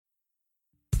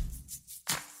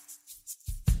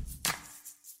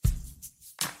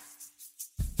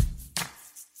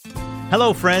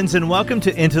Hello, friends, and welcome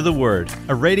to Into the Word,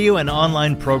 a radio and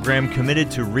online program committed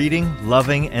to reading,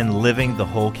 loving, and living the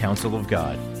whole counsel of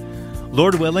God.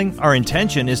 Lord willing, our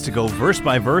intention is to go verse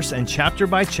by verse and chapter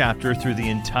by chapter through the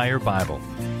entire Bible.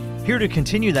 Here to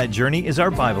continue that journey is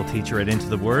our Bible teacher at Into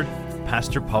the Word,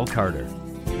 Pastor Paul Carter.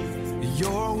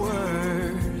 Your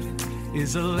word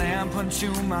is a lamp unto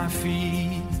my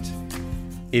feet.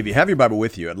 If you have your Bible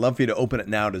with you, I'd love for you to open it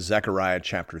now to Zechariah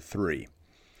chapter 3.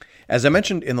 As I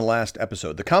mentioned in the last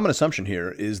episode, the common assumption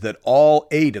here is that all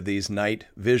 8 of these night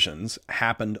visions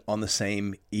happened on the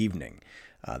same evening.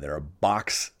 They're a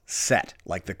box set,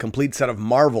 like the complete set of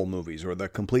Marvel movies or the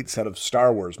complete set of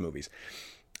Star Wars movies.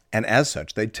 And as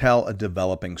such, they tell a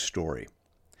developing story.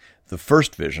 The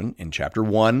first vision in chapter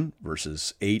 1,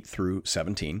 verses 8 through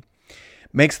 17,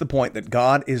 makes the point that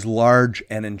God is large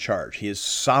and in charge. He is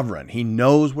sovereign. He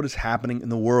knows what is happening in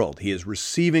the world. He is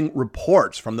receiving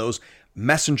reports from those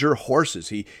messenger horses.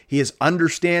 He is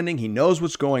understanding. He knows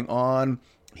what's going on.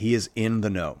 He is in the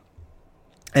know.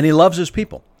 And he loves his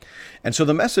people. And so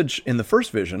the message in the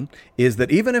first vision is that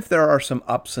even if there are some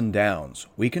ups and downs,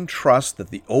 we can trust that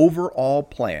the overall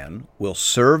plan will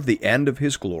serve the end of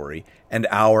his glory and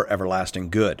our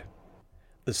everlasting good.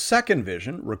 The second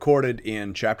vision, recorded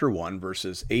in chapter 1,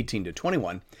 verses 18 to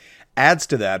 21, adds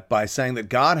to that by saying that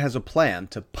God has a plan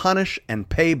to punish and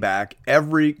pay back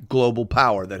every global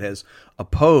power that has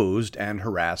opposed and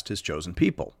harassed his chosen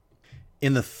people.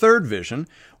 In the third vision,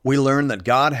 we learn that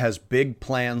God has big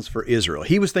plans for Israel.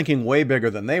 He was thinking way bigger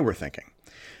than they were thinking.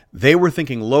 They were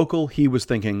thinking local. He was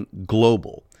thinking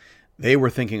global. They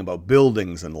were thinking about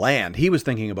buildings and land. He was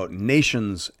thinking about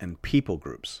nations and people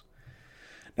groups.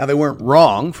 Now, they weren't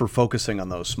wrong for focusing on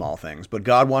those small things, but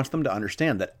God wants them to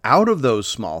understand that out of those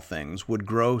small things would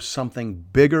grow something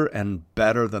bigger and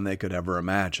better than they could ever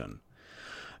imagine.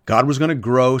 God was going to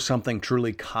grow something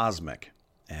truly cosmic,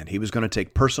 and he was going to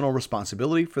take personal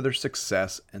responsibility for their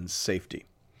success and safety.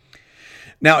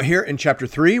 Now, here in chapter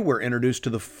 3, we're introduced to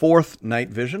the fourth night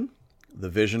vision, the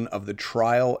vision of the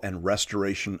trial and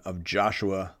restoration of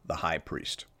Joshua the high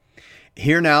priest.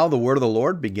 Hear now the word of the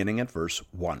Lord, beginning at verse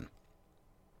 1.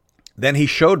 Then he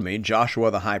showed me Joshua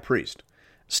the high priest,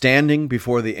 standing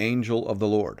before the angel of the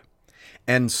Lord,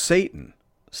 and Satan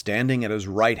standing at his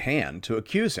right hand to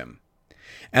accuse him.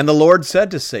 And the Lord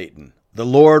said to Satan, "The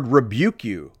Lord rebuke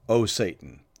you, O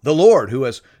Satan. The Lord who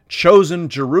has chosen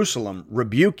Jerusalem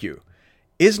rebuke you.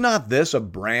 Is not this a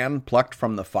brand plucked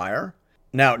from the fire?"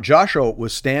 Now Joshua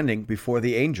was standing before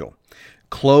the angel,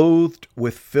 clothed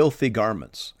with filthy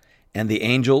garments. And the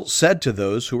angel said to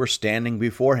those who were standing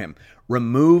before him,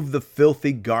 "Remove the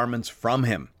filthy garments from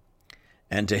him."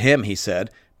 And to him he said,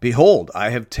 "Behold, I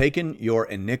have taken your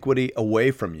iniquity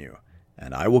away from you,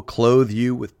 and I will clothe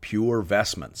you with pure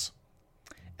vestments."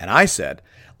 And I said,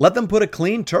 "Let them put a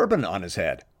clean turban on his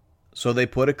head." So they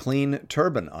put a clean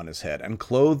turban on his head and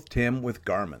clothed him with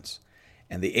garments.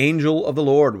 And the angel of the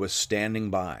Lord was standing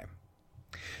by.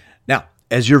 Now,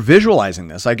 as you're visualizing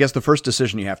this, I guess the first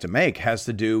decision you have to make has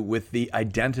to do with the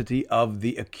identity of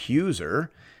the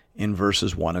accuser in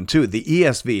verses 1 and 2. The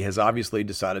ESV has obviously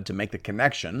decided to make the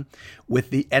connection with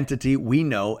the entity we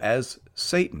know as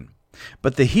Satan.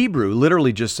 But the Hebrew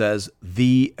literally just says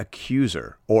the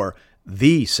accuser or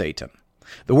the Satan.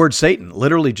 The word Satan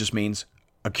literally just means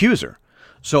accuser.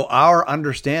 So our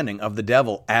understanding of the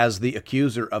devil as the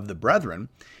accuser of the brethren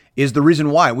is the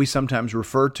reason why we sometimes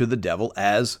refer to the devil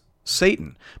as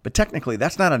Satan. But technically,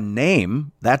 that's not a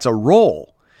name, that's a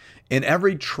role. In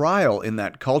every trial in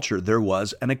that culture, there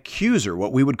was an accuser,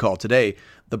 what we would call today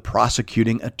the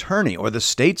prosecuting attorney or the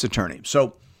state's attorney.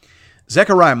 So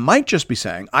Zechariah might just be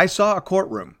saying, I saw a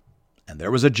courtroom, and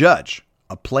there was a judge,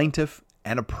 a plaintiff,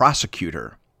 and a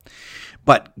prosecutor.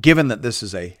 But given that this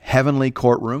is a heavenly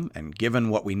courtroom, and given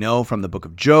what we know from the book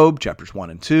of Job, chapters 1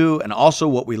 and 2, and also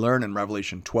what we learn in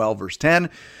Revelation 12, verse 10,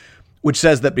 which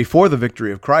says that before the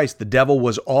victory of Christ, the devil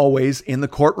was always in the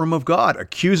courtroom of God,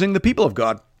 accusing the people of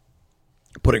God.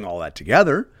 Putting all that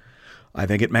together, I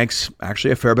think it makes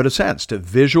actually a fair bit of sense to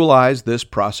visualize this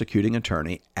prosecuting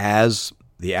attorney as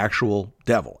the actual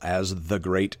devil, as the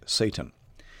great Satan.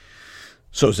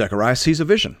 So Zechariah sees a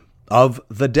vision of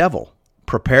the devil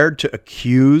prepared to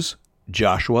accuse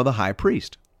Joshua the high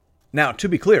priest. Now, to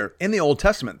be clear, in the Old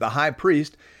Testament, the high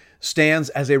priest stands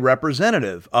as a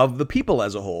representative of the people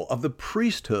as a whole, of the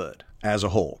priesthood as a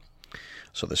whole.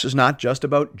 So this is not just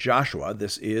about Joshua,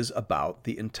 this is about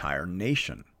the entire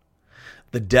nation.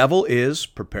 The devil is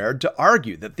prepared to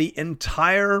argue that the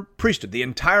entire priesthood, the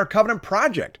entire covenant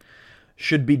project,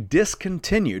 should be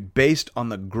discontinued based on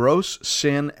the gross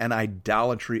sin and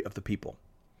idolatry of the people.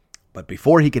 But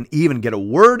before he can even get a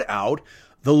word out,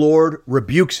 the Lord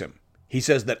rebukes him. He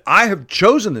says that I have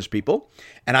chosen this people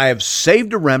and I have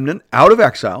saved a remnant out of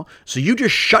exile. So you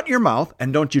just shut your mouth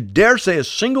and don't you dare say a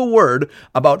single word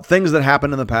about things that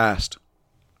happened in the past.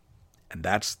 And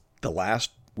that's the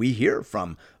last we hear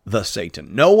from the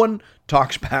Satan. No one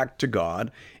talks back to God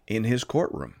in his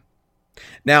courtroom.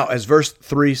 Now, as verse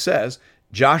 3 says,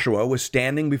 Joshua was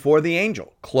standing before the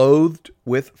angel, clothed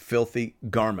with filthy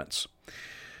garments.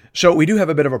 So we do have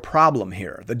a bit of a problem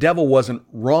here. The devil wasn't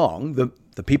wrong.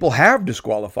 The people have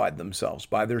disqualified themselves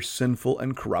by their sinful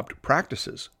and corrupt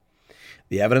practices.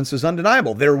 The evidence is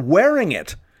undeniable. They're wearing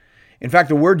it. In fact,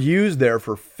 the word used there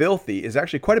for filthy is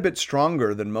actually quite a bit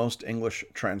stronger than most English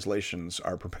translations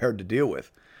are prepared to deal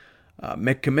with.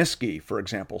 Mick Comiskey, for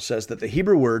example, says that the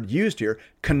Hebrew word used here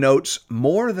connotes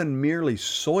more than merely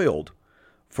soiled,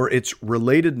 for its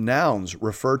related nouns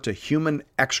refer to human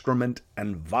excrement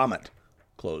and vomit.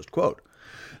 Closed quote.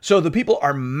 So the people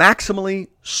are maximally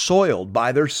soiled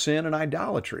by their sin and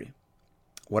idolatry.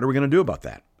 What are we going to do about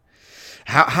that?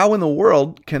 How in the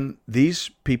world can these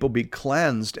people be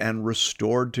cleansed and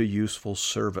restored to useful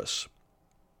service?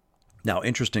 Now,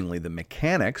 interestingly, the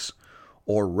mechanics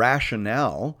or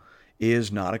rationale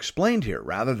is not explained here.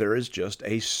 Rather, there is just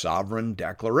a sovereign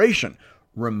declaration.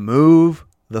 Remove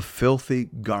the filthy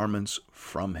garments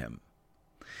from him.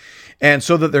 And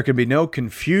so that there can be no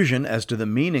confusion as to the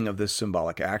meaning of this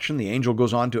symbolic action, the angel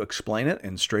goes on to explain it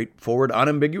in straightforward,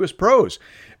 unambiguous prose.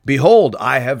 Behold,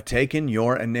 I have taken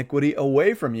your iniquity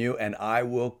away from you, and I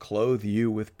will clothe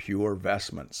you with pure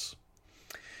vestments.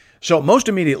 So most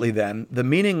immediately then, the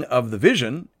meaning of the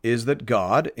vision is that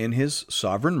God, in his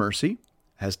sovereign mercy,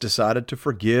 has decided to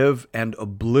forgive and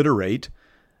obliterate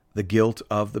the guilt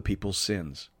of the people's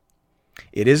sins.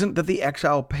 It isn't that the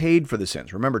exile paid for the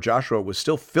sins. Remember, Joshua was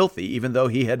still filthy even though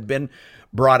he had been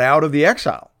brought out of the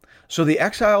exile. So the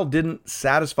exile didn't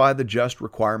satisfy the just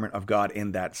requirement of God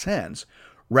in that sense.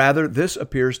 Rather, this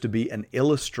appears to be an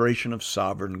illustration of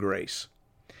sovereign grace.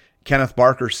 Kenneth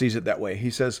Barker sees it that way.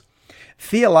 He says,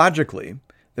 theologically,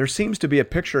 there seems to be a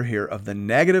picture here of the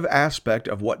negative aspect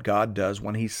of what God does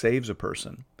when he saves a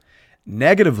person.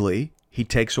 Negatively, he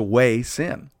takes away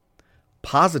sin.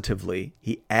 Positively,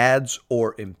 he adds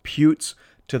or imputes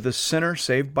to the sinner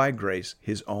saved by grace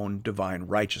his own divine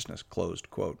righteousness.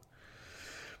 Closed quote.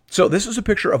 So this is a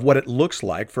picture of what it looks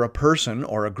like for a person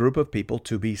or a group of people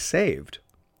to be saved.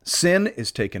 Sin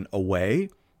is taken away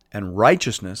and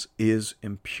righteousness is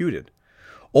imputed.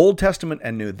 Old Testament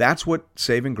and New, that's what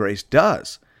saving grace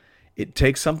does. It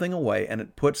takes something away and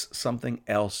it puts something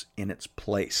else in its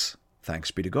place. Thanks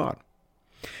be to God.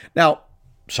 Now,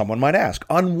 someone might ask,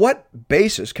 on what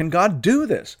basis can God do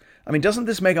this? I mean, doesn't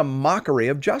this make a mockery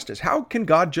of justice? How can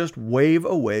God just wave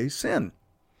away sin?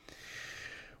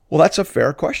 Well, that's a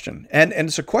fair question. And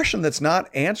it's a question that's not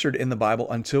answered in the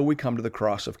Bible until we come to the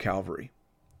cross of Calvary.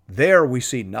 There we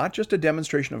see not just a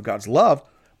demonstration of God's love,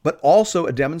 but also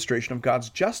a demonstration of God's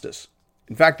justice.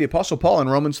 In fact, the Apostle Paul in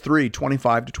Romans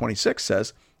 3:25-26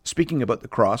 says, speaking about the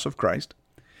cross of Christ,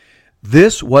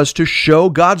 this was to show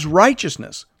God's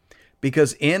righteousness,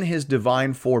 because in his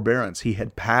divine forbearance he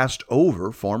had passed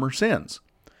over former sins.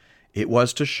 It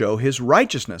was to show his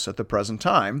righteousness at the present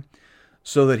time,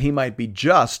 so that he might be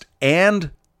just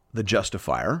and the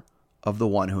justifier of the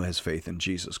one who has faith in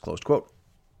Jesus. Closed quote.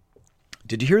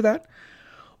 Did you hear that?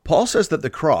 Paul says that the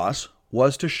cross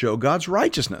was to show God's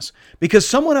righteousness, because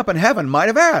someone up in heaven might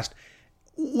have asked,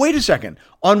 wait a second,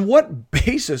 on what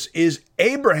basis is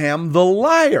Abraham the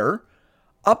liar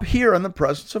up here in the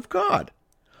presence of God?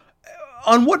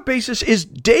 On what basis is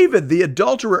David the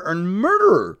adulterer and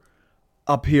murderer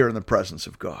up here in the presence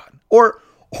of God? Or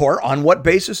on what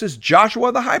basis is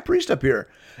Joshua the high priest up here?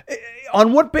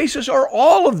 On what basis are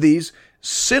all of these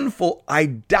sinful,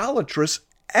 idolatrous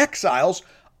exiles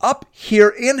up here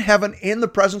in heaven in the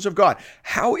presence of God?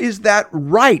 How is that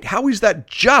right? How is that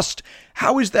just?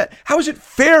 How is it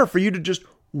fair for you to just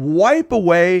wipe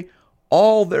away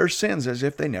all their sins as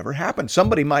if they never happened?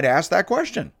 Somebody might ask that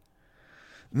question.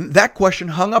 That question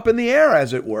hung up in the air,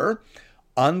 as it were,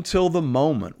 until the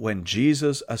moment when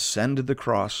Jesus ascended the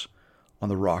cross on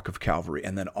the rock of Calvary.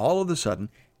 And then all of a sudden,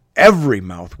 every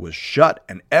mouth was shut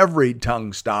and every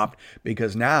tongue stopped,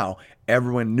 because now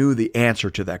everyone knew the answer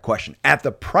to that question. At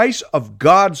the price of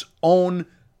God's own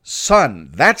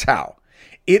Son. That's how.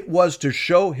 It was to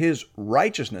show his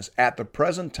righteousness at the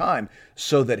present time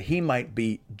so that he might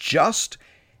be just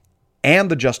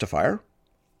and the justifier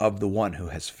of the one who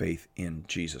has faith in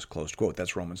Jesus. Closed quote.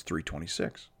 That's Romans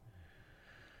 3:26.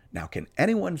 Now, can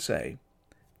anyone say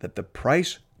that the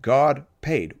price God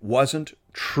paid wasn't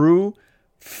true,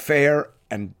 fair,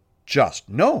 and just?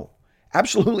 No,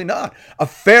 Absolutely not. A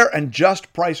fair and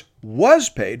just price was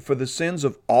paid for the sins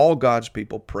of all God's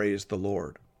people. Praise the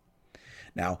Lord.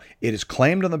 Now, it is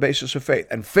claimed on the basis of faith,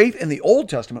 and faith in the Old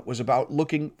Testament was about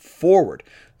looking forward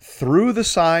through the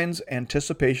signs,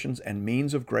 anticipations, and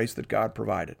means of grace that God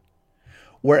provided.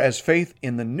 Whereas faith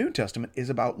in the New Testament is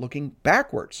about looking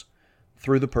backwards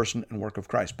through the person and work of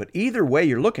Christ. But either way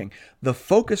you're looking, the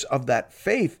focus of that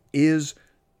faith is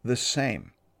the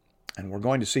same. And we're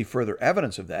going to see further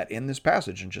evidence of that in this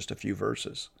passage in just a few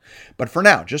verses. But for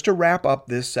now, just to wrap up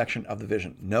this section of the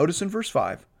vision, notice in verse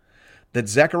 5 that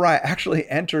Zechariah actually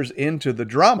enters into the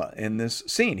drama in this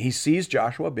scene. He sees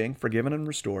Joshua being forgiven and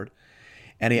restored,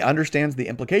 and he understands the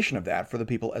implication of that for the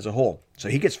people as a whole. So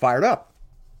he gets fired up,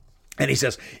 and he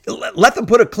says, let them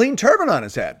put a clean turban on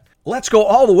his head. Let's go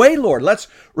all the way, Lord. Let's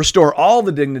restore all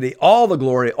the dignity, all the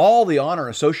glory, all the honor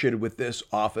associated with this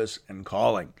office and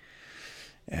calling.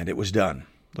 And it was done.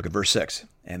 Look at verse 6.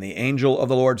 And the angel of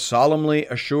the Lord solemnly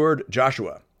assured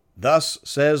Joshua, thus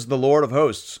says the Lord of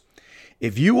hosts,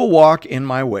 if you will walk in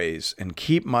my ways and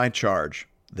keep my charge,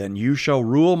 then you shall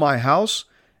rule my house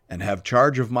and have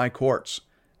charge of my courts,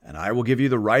 and I will give you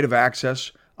the right of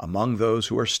access among those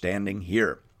who are standing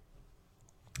here.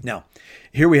 Now,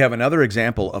 here we have another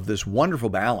example of this wonderful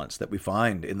balance that we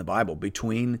find in the Bible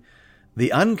between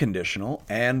the unconditional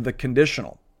and the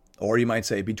conditional, or you might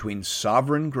say between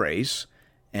sovereign grace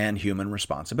and human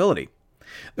responsibility.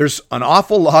 There's an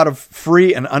awful lot of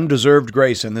free and undeserved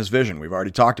grace in this vision. We've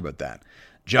already talked about that.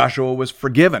 Joshua was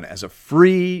forgiven as a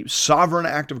free, sovereign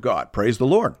act of God. Praise the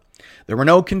Lord. There were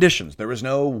no conditions. There was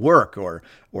no work or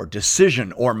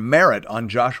decision or merit on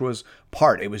Joshua's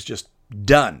part. It was just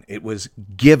done. It was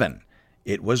given.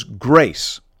 It was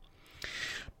grace.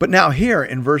 But now here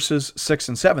in verses 6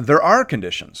 and 7, there are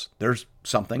conditions. There's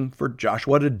something for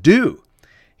Joshua to do.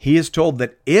 He is told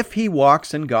that if he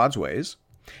walks in God's ways,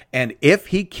 and if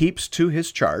he keeps to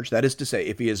his charge, that is to say,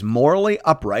 if he is morally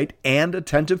upright and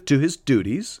attentive to his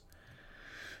duties,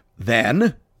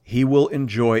 then he will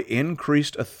enjoy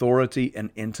increased authority and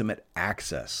intimate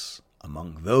access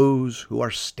among those who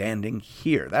are standing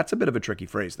here. That's a bit of a tricky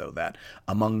phrase, though, that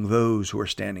among those who are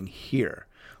standing here.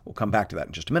 We'll come back to that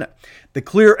in just a minute. The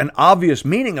clear and obvious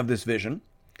meaning of this vision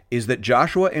is that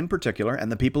Joshua in particular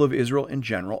and the people of Israel in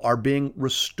general are being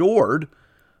restored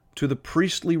to the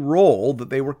priestly role that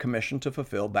they were commissioned to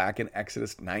fulfill back in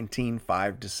Exodus 19,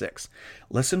 5-6.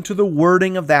 Listen to the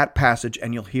wording of that passage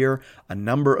and you'll hear a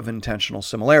number of intentional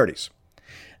similarities.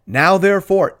 Now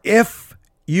therefore, if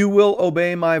you will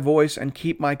obey my voice and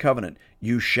keep my covenant,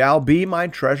 you shall be my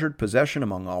treasured possession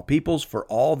among all peoples, for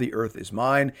all the earth is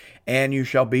mine, and you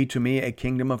shall be to me a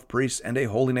kingdom of priests and a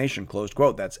holy nation. Closed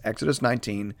quote. That's Exodus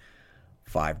 19,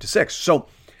 5-6. So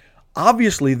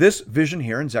obviously this vision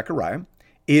here in Zechariah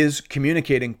is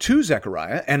communicating to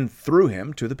Zechariah and through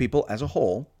him to the people as a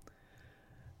whole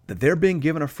that they're being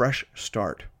given a fresh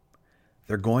start.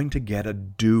 They're going to get a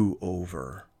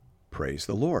do-over. Praise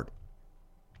the Lord.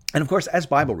 And of course, as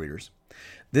Bible readers,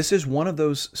 this is one of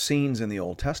those scenes in the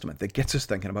Old Testament that gets us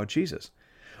thinking about Jesus.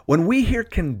 When we hear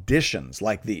conditions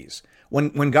like these,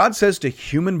 when God says to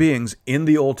human beings in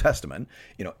the Old Testament,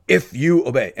 if you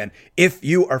obey and if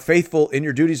you are faithful in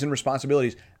your duties and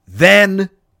responsibilities, then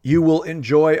you will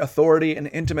enjoy authority and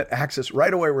intimate access.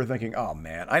 Right away, we're thinking, oh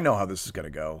man, I know how this is going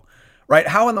to go, right?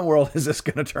 How in the world is this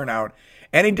going to turn out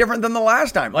any different than the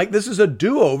last time? Like, this is a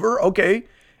do-over, okay,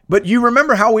 but you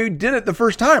remember how we did it the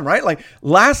first time, right? Like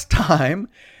last time,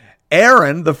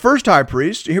 Aaron, the first high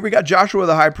priest, here we got Joshua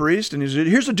the high priest, and he said,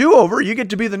 here's a do-over, you get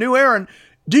to be the new Aaron.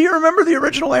 Do you remember the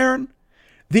original Aaron?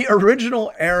 The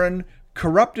original Aaron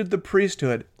corrupted the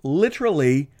priesthood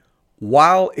literally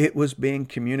while it was being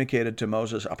communicated to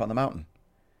Moses up on the mountain.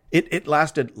 It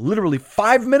lasted literally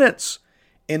 5 minutes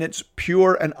in its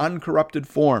pure and uncorrupted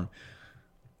form.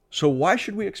 So why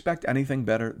should we expect anything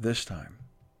better this time?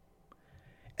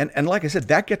 And like I said,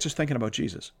 that gets us thinking about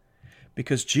Jesus.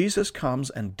 Because Jesus comes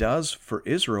and does for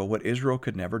Israel what Israel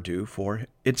could never do for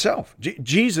itself.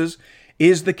 Jesus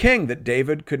is the king that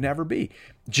David could never be.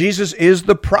 Jesus is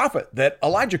the prophet that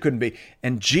Elijah couldn't be.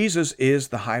 And Jesus is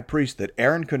the high priest that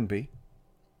Aaron couldn't be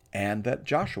and that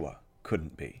Joshua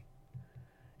couldn't be.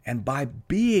 And by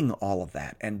being all of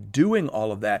that and doing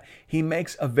all of that, he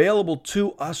makes available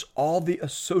to us all the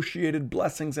associated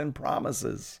blessings and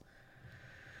promises.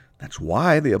 That's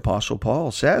why the Apostle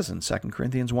Paul says in 2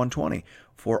 Corinthians 1:20,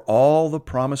 for all the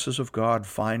promises of God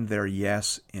find their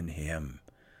yes in him.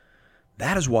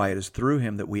 That is why it is through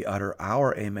him that we utter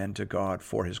our amen to God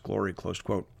for his glory, close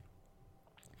quote.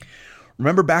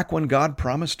 Remember back when God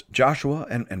promised Joshua,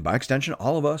 and by extension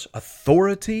all of us,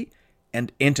 authority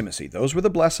and intimacy. Those were the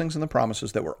blessings and the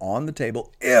promises that were on the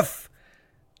table if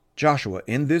Joshua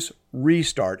in this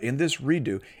restart, in this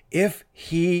redo, if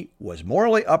he was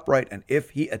morally upright and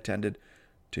if he attended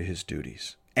to his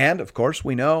duties. And, of course,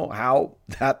 we know how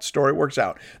that story works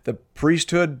out. The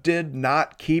priesthood did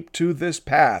not keep to this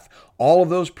path. All of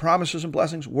those promises and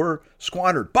blessings were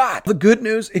squandered. But the good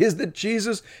news is that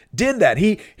Jesus did that.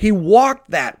 He walked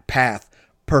that path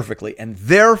perfectly. And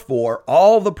therefore,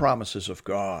 all the promises of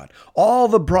God, all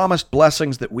the promised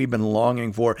blessings that we've been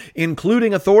longing for,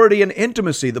 including authority and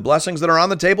intimacy, the blessings that are on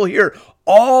the table here,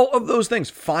 all of those things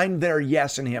find their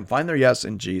yes in him, find their yes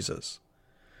in Jesus.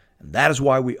 And that is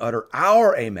why we utter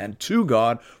our amen to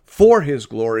God for his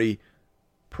glory.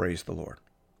 Praise the Lord.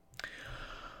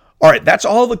 All right, that's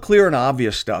all the clear and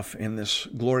obvious stuff in this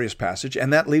glorious passage.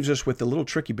 And that leaves us with the little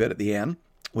tricky bit at the end,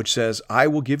 which says, I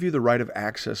will give you the right of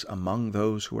access among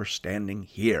those who are standing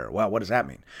here. Well, what does that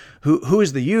mean? Who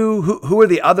is the you? Who are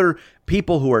the other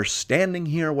people who are standing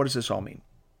here? What does this all mean?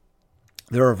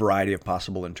 There are a variety of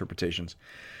possible interpretations.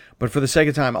 But for the sake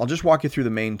of time, I'll just walk you through the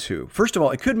main two. First of all,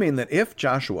 it could mean that if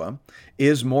Joshua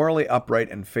is morally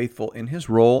upright and faithful in his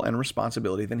role and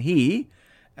responsibility, then he,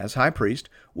 as high priest,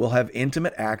 will have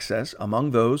intimate access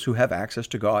among those who have access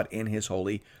to God in his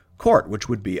holy court, which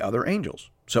would be other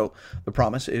angels. So the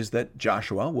promise is that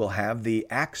Joshua will have the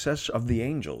access of the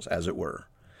angels, as it were.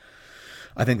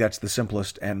 I think that's the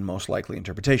simplest and most likely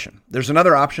interpretation. There's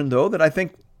another option, though, that I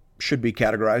think should be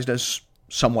categorized as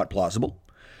somewhat plausible.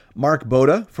 Mark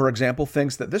Boda, for example,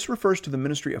 thinks that this refers to the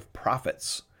ministry of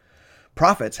prophets.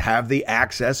 Prophets have the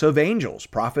access of angels.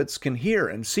 Prophets can hear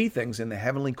and see things in the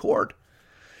heavenly court.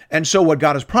 And so what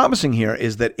God is promising here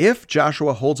is that if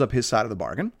Joshua holds up his side of the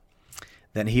bargain,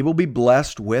 then he will be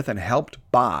blessed with and helped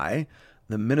by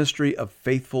the ministry of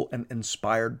faithful and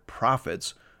inspired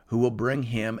prophets who will bring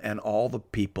him and all the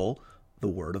people the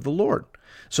word of the Lord.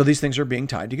 So these things are being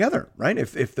tied together, right?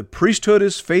 If the priesthood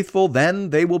is faithful,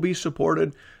 then they will be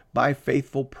supported by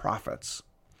faithful prophets.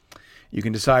 You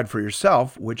can decide for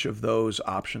yourself which of those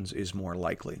options is more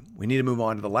likely. We need to move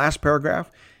on to the last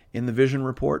paragraph in the vision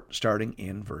report, starting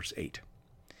in verse 8.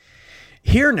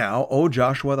 Hear now, O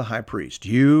Joshua the high priest,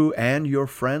 you and your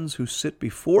friends who sit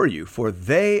before you, for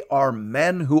they are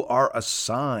men who are a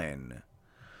sign.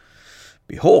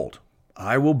 Behold,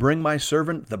 I will bring my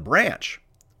servant the branch.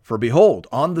 For behold,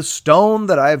 on the stone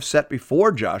that I have set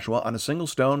before Joshua, on a single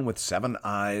stone with 7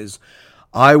 eyes,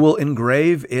 I will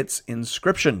engrave its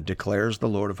inscription, declares the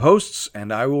Lord of hosts,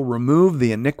 and I will remove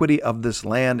the iniquity of this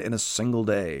land in a single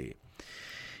day.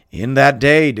 In that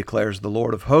day, declares the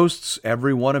Lord of hosts,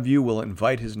 every one of you will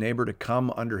invite his neighbor to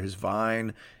come under his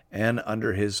vine and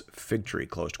under his fig tree,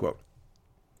 closed quote.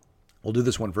 We'll do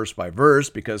this one verse by verse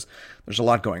because there's a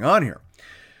lot going on here.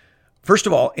 First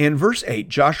of all, in verse 8,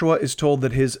 Joshua is told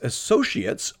that his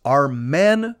associates are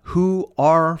men who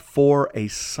are for a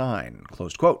sign,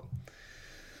 closed quote.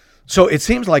 So it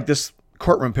seems like this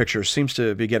courtroom picture seems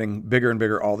to be getting bigger and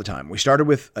bigger all the time. We started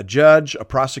with a judge, a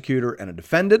prosecutor, and a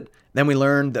defendant. Then we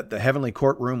learned that the heavenly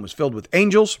courtroom was filled with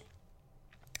angels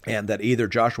and that either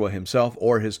Joshua himself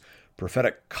or his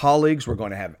prophetic colleagues were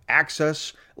going to have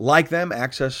access like them,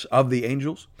 access of the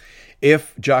angels,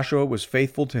 if Joshua was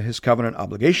faithful to his covenant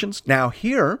obligations. Now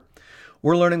here,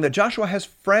 we're learning that Joshua has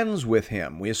friends with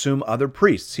him. We assume other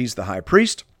priests. He's the high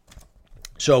priest.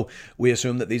 So we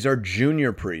assume that these are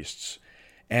junior priests.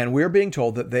 And we're being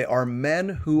told that they are men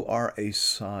who are a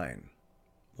sign.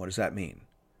 What does that mean?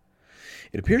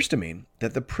 It appears to mean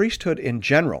that the priesthood in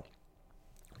general,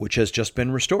 which has just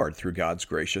been restored through God's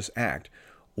gracious act,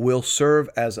 will serve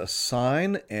as a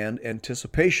sign and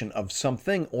anticipation of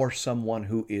something or someone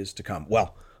who is to come.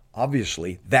 Well,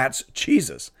 obviously, that's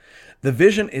Jesus. The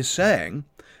vision is saying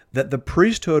that the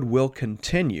priesthood will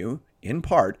continue, in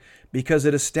part, because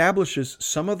it establishes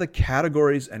some of the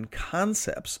categories and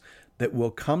concepts that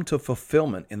will come to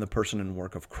fulfillment in the person and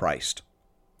work of Christ.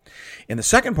 In the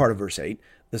second part of verse 8,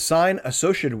 the sign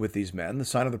associated with these men, the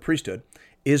sign of the priesthood,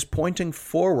 is pointing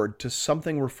forward to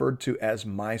something referred to as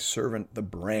my servant, the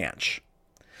branch.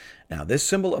 Now, this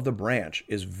symbol of the branch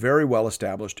is very well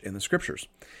established in the scriptures.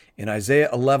 In Isaiah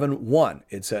 11:1,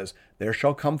 it says, there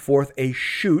shall come forth a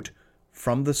shoot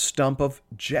from the stump of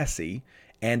Jesse,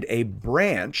 and a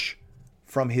branch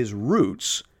from his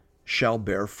roots shall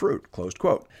bear fruit, closed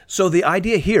quote. So the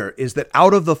idea here is that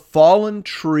out of the fallen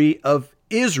tree of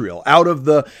Israel, out of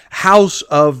the house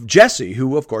of Jesse,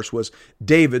 who of course was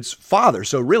David's father.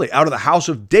 So really out of the house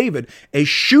of David, a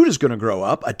shoot is going to grow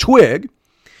up, a twig,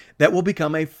 that will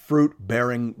become a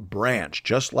fruit-bearing branch,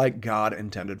 just like God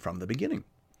intended from the beginning.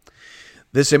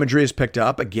 This imagery is picked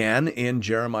up again in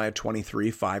Jeremiah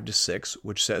 23, 5-6,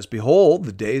 which says, "Behold,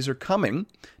 the days are coming,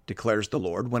 declares the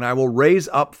Lord, when I will raise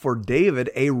up for David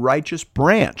a righteous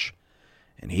branch,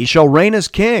 and he shall reign as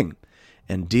king,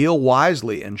 and deal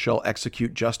wisely, and shall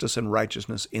execute justice and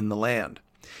righteousness in the land.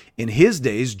 In his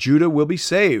days Judah will be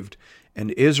saved,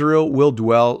 and Israel will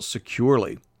dwell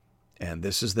securely. And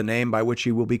this is the name by which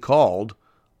he will be called,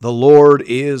 the Lord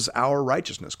is our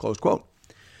righteousness." Close quote.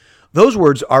 Those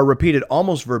words are repeated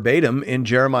almost verbatim in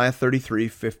Jeremiah 33,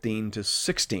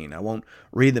 15-16. I won't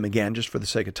read them again just for the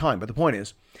sake of time, but the point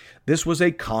is, this was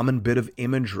a common bit of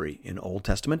imagery in Old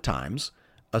Testament times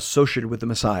associated with the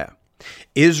Messiah.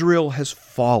 Israel has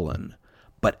fallen,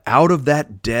 but out of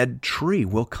that dead tree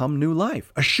will come new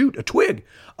life. A shoot, a twig,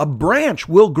 a branch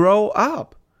will grow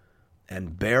up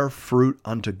and bear fruit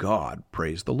unto God.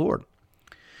 Praise the Lord.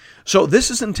 So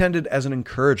this is intended as an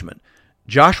encouragement.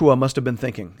 Joshua must have been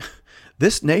thinking,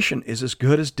 this nation is as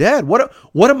good as dead. What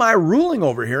am I ruling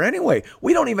over here anyway?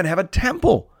 We don't even have a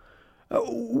temple.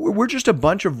 We're just a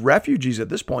bunch of refugees at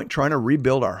this point, trying to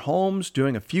rebuild our homes,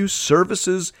 doing a few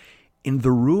services in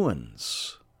the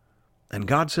ruins. And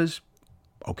God says,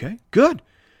 okay, good.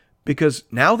 Because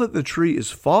now that the tree is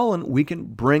fallen, we can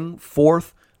bring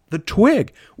forth the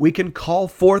twig. We can call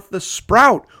forth the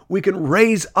sprout. We can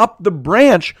raise up the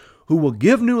branch who will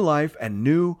give new life and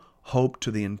new hope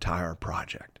to the entire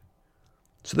project.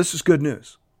 So this is good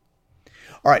news.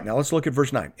 All right, now let's look at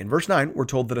verse 9. In verse 9, we're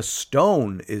told that a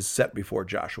stone is set before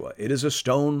Joshua. It is a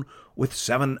stone with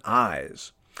 7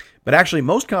 eyes. But actually,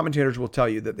 most commentators will tell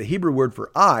you that the Hebrew word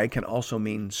for eye can also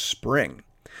mean spring.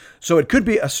 So it could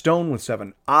be a stone with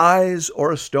 7 eyes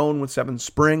or a stone with 7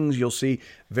 springs. You'll see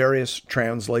various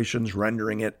translations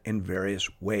rendering it in various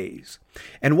ways.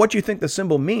 And what you think the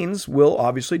symbol means will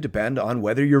obviously depend on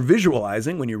whether you're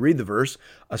visualizing, when you read the verse,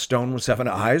 a stone with 7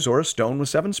 eyes or a stone with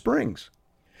 7 springs.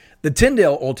 The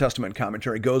Tyndale Old Testament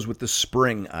commentary goes with the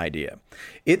spring idea.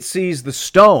 It sees the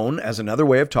stone as another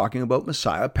way of talking about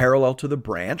Messiah, parallel to the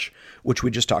branch, which we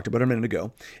just talked about a minute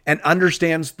ago, and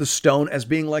understands the stone as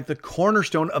being like the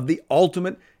cornerstone of the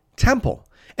ultimate temple.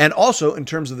 And also, in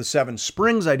terms of the 7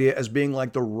 springs idea, as being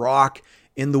like the rock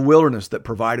in the wilderness that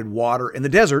provided water in the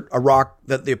desert, a rock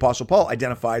that the Apostle Paul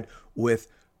identified with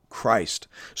Christ.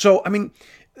 So, I mean,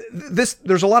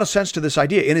 there's a lot of sense to this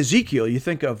idea. In Ezekiel, you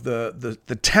think of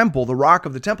the temple, the rock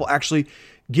of the temple, actually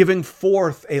giving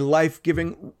forth a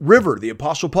life-giving river. The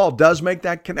Apostle Paul does make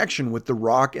that connection with the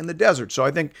rock in the desert. So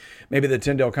I think maybe the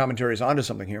Tyndale commentary is onto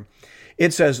something here.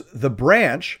 It says, the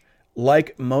branch,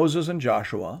 like Moses and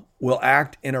Joshua, will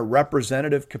act in a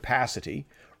representative capacity,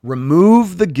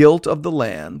 remove the guilt of the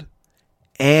land,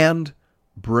 and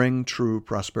bring true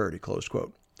prosperity, close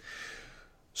quote.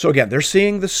 So again, they're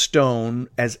seeing the stone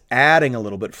as adding a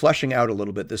little bit, fleshing out a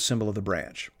little bit, this symbol of the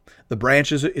branch. The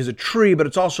branch is a tree, but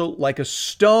it's also like a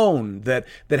stone that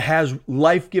has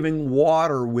life-giving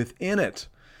water within it.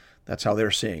 That's how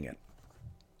they're seeing it.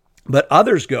 But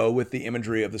others go with the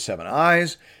imagery of the 7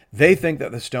 eyes. They think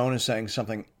that the stone is saying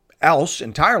something else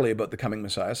entirely about the coming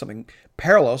Messiah, something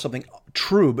parallel, something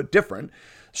true but different.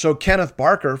 So Kenneth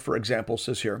Barker, for example,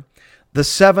 says here, the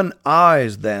 7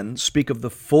 eyes then speak of the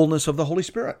fullness of the Holy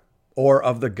Spirit or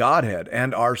of the Godhead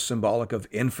and are symbolic of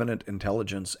infinite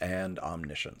intelligence and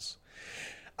omniscience.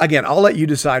 Again, I'll let you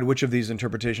decide which of these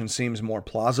interpretations seems more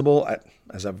plausible.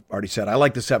 As I've already said, I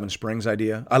like the 7 springs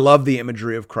idea. I love the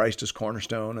imagery of Christ as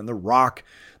cornerstone and the rock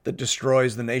that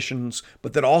destroys the nations,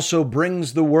 but that also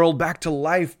brings the world back to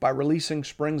life by releasing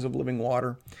springs of living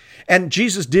water. And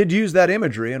Jesus did use that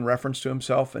imagery in reference to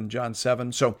himself in John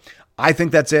 7. So I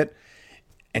think that's it.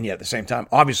 And yet at the same time,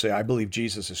 obviously, I believe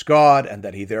Jesus is God and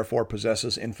that he therefore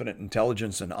possesses infinite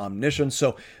intelligence and omniscience.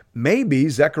 So maybe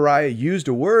Zechariah used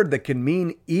a word that can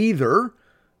mean either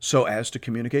so as to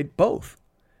communicate both.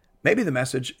 Maybe the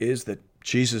message is that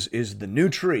Jesus is the new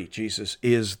tree. Jesus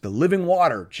is the living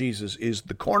water. Jesus is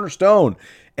the cornerstone.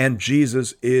 And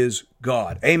Jesus is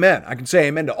God. Amen. I can say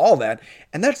amen to all that.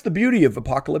 And that's the beauty of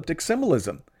apocalyptic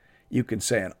symbolism. You can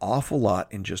say an awful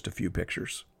lot in just a few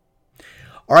pictures.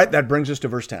 All right, that brings us to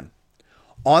verse 10.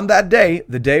 On that day,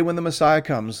 the day when the Messiah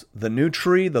comes, the new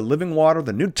tree, the living water,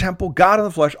 the new temple, God in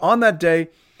the flesh, on that day,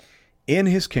 in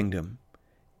his kingdom,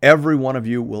 every one of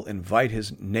you will invite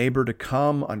his neighbor to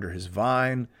come under his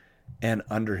vine and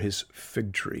under his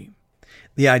fig tree.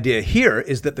 The idea here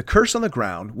is that the curse on the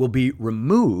ground will be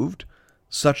removed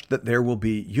such that there will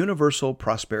be universal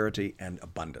prosperity and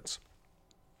abundance.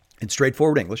 In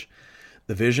straightforward English,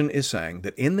 the vision is saying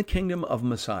that in the kingdom of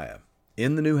Messiah,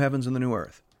 in the new heavens and the new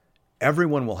earth,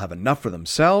 everyone will have enough for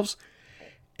themselves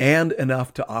and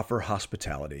enough to offer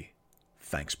hospitality.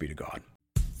 Thanks be to God.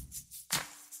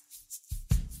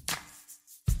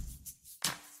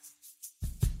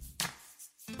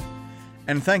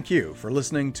 And thank you for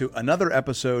listening to another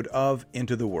episode of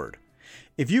Into the Word.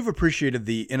 If you've appreciated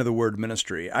the Into the Word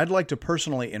ministry, I'd like to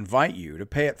personally invite you to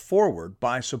pay it forward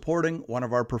by supporting one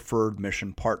of our preferred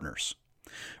mission partners.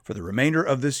 For the remainder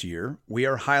of this year, we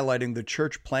are highlighting the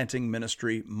church planting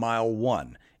ministry Mile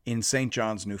 1 in St.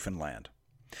 John's, Newfoundland.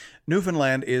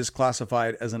 Newfoundland is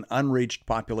classified as an unreached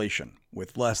population,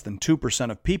 with less than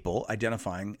 2% of people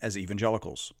identifying as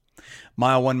evangelicals.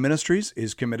 Mile 1 Ministries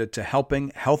is committed to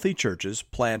helping healthy churches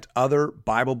plant other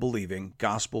Bible-believing,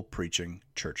 gospel-preaching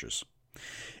churches.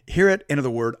 Here at Into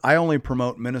the Word, I only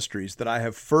promote ministries that I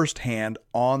have first-hand,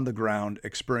 on-the-ground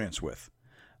experience with.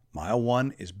 Mile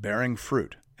 1 is bearing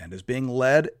fruit and is being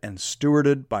led and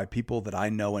stewarded by people that I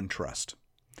know and trust.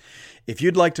 If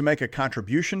you'd like to make a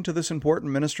contribution to this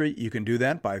important ministry, you can do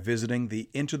that by visiting the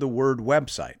Into the Word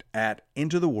website at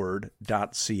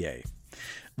intotheword.ca.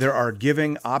 There are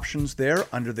giving options there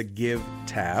under the Give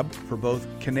tab for both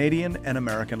Canadian and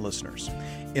American listeners.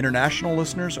 International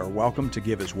listeners are welcome to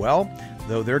give as well,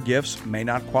 though their gifts may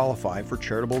not qualify for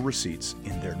charitable receipts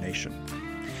in their nation.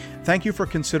 Thank you for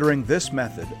considering this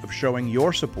method of showing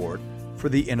your support for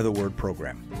the Into the Word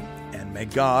program. And may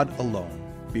God alone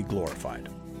be glorified.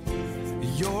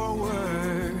 Your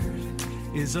word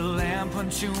is a lamp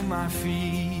unto my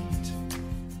feet